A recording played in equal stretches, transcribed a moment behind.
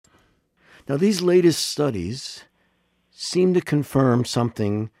Now, these latest studies seem to confirm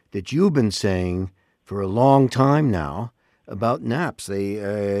something that you've been saying for a long time now about naps.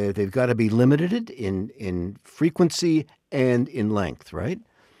 They've got to be limited in frequency and in length, right?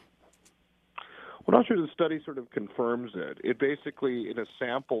 Well, not sure the study sort of confirms it. It basically, in a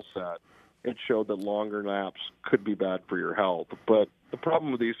sample set, it showed that longer naps could be bad for your health. But the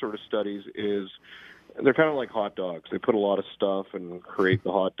problem with these sort of studies is they're kind of like hot dogs. They put a lot of stuff and create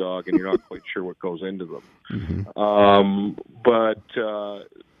the hot dog, and you're not quite sure what goes into them.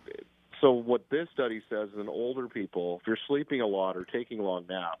 So what this study says is in older people, if you're sleeping a lot or taking long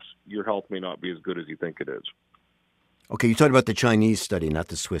naps, your health may not be as good as you think it is. Okay, you talked about the Chinese study, not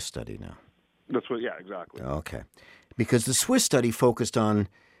the Swiss study now. That's what, yeah, exactly. Okay. Because the Swiss study focused on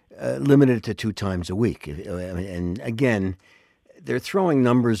limited to 2 times a week. And again, they're throwing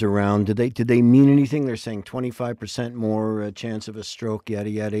numbers around. Did they mean anything? They're saying 25% more chance of a stroke, yada,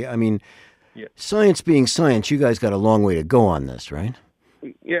 yada. I mean, Science being science, you guys got a long way to go on this, right?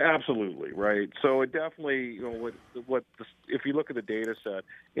 Yeah, absolutely, right. So it definitely, if you look at the data set,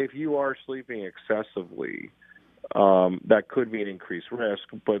 if you are sleeping excessively, that could be an increased risk,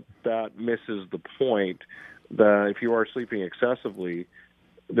 but that misses the point that if you are sleeping excessively,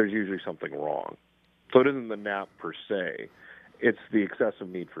 there's usually something wrong. So it isn't the nap per se, it's the excessive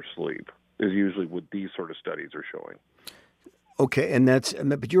need for sleep is usually what these sort of studies are showing. Okay,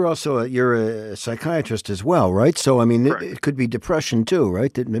 but you're also you're a psychiatrist as well, right? So I mean, it could be depression too,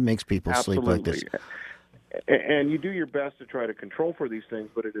 right? That makes people sleep like this. And you do your best to try to control for these things,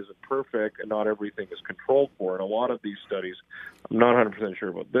 but it isn't perfect, and not everything is controlled for. And a lot of these studies, I'm not 100% sure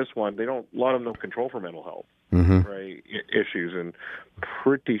about this one. A lot of them don't control for mental health, right? Issues, and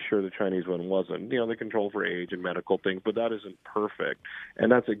pretty sure the Chinese one wasn't. They control for age and medical things, but that isn't perfect,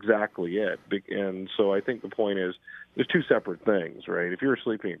 and that's exactly it. And so I think the point is, there's 2 separate things, right? If you're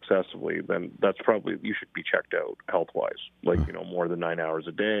sleeping excessively, then that's probably, you should be checked out health-wise, like, more than 9 hours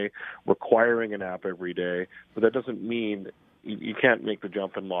a day, requiring a nap every day. But that doesn't mean you can't make the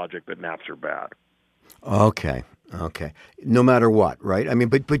jump in logic that naps are bad. Okay. No matter what, right? I mean,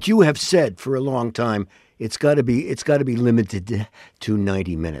 but you have said for a long time it's got to be limited to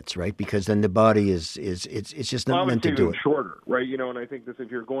 90 minutes, right? Because then the body it's just not meant to do it. Shorter, right? And I think if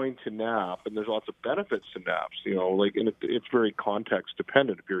you're going to nap, and there's lots of benefits to naps, and it's very context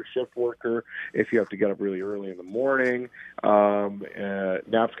dependent. If you're a shift worker, if you have to get up really early in the morning,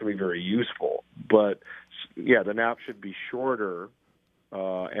 naps can be very useful. But yeah, the nap should be shorter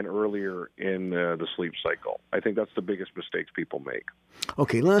and earlier in the sleep cycle. I think that's the biggest mistakes people make.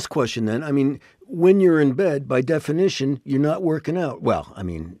 Okay, last question then. I mean, when you're in bed, by definition, you're not working out. Well, I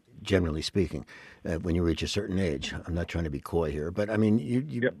mean, generally speaking, when you reach a certain age. I'm not trying to be coy here, but I mean,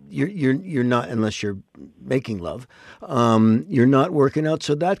 you're not, unless you're making love, you're not working out.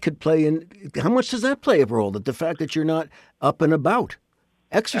 So that could play in. How much does that play a role? The fact that you're not up and about,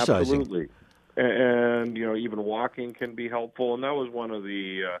 exercising. Absolutely. And, even walking can be helpful. And that was one of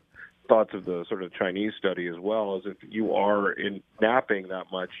the thoughts of the sort of Chinese study as well, is if you are napping that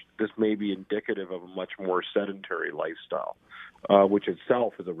much, this may be indicative of a much more sedentary lifestyle, which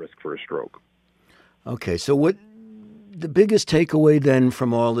itself is a risk for a stroke. Okay, so what the biggest takeaway then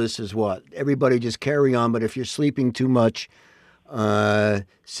from all this is what? Everybody just carry on, but if you're sleeping too much,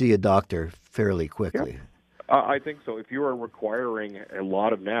 see a doctor fairly quickly. Yeah. I think so. If you are requiring a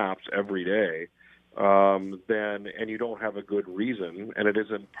lot of naps every day, then and you don't have a good reason, and it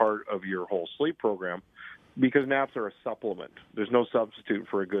isn't part of your whole sleep program, because naps are a supplement. There's no substitute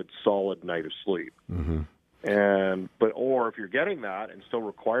for a good solid night of sleep. Or if you're getting that and still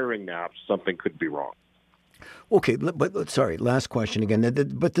requiring naps, something could be wrong. Okay, but sorry, last question again.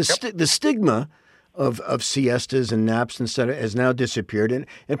 But the stigma of siestas and naps has now disappeared, and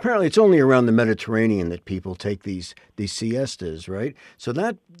apparently it's only around the Mediterranean that people take these siestas, right? So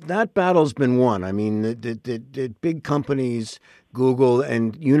that battle's been won. I mean, the big companies, Google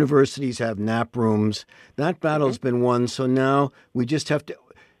and universities have nap rooms. That battle's been won. So now we just have to.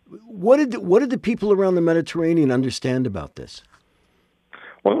 What did the people around the Mediterranean understand about this?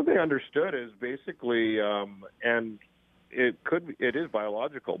 Well, what they understood is basically, and it is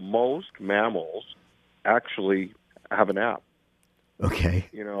biological. Most mammals actually have a nap. Okay.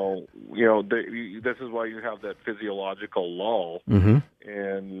 This is why you have that physiological lull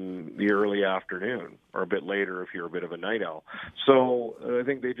in the early afternoon, or a bit later if you're a bit of a night owl. So I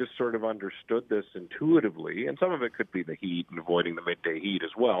think they just sort of understood this intuitively, and some of it could be the heat and avoiding the midday heat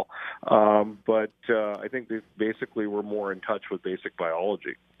as well. But I think they basically were more in touch with basic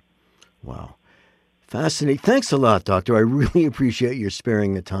biology. Wow. Fascinating. Thanks a lot, Doctor. I really appreciate your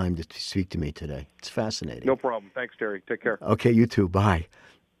sparing the time to speak to me today. It's fascinating. No problem. Thanks, Terry. Take care. Okay, you too. Bye.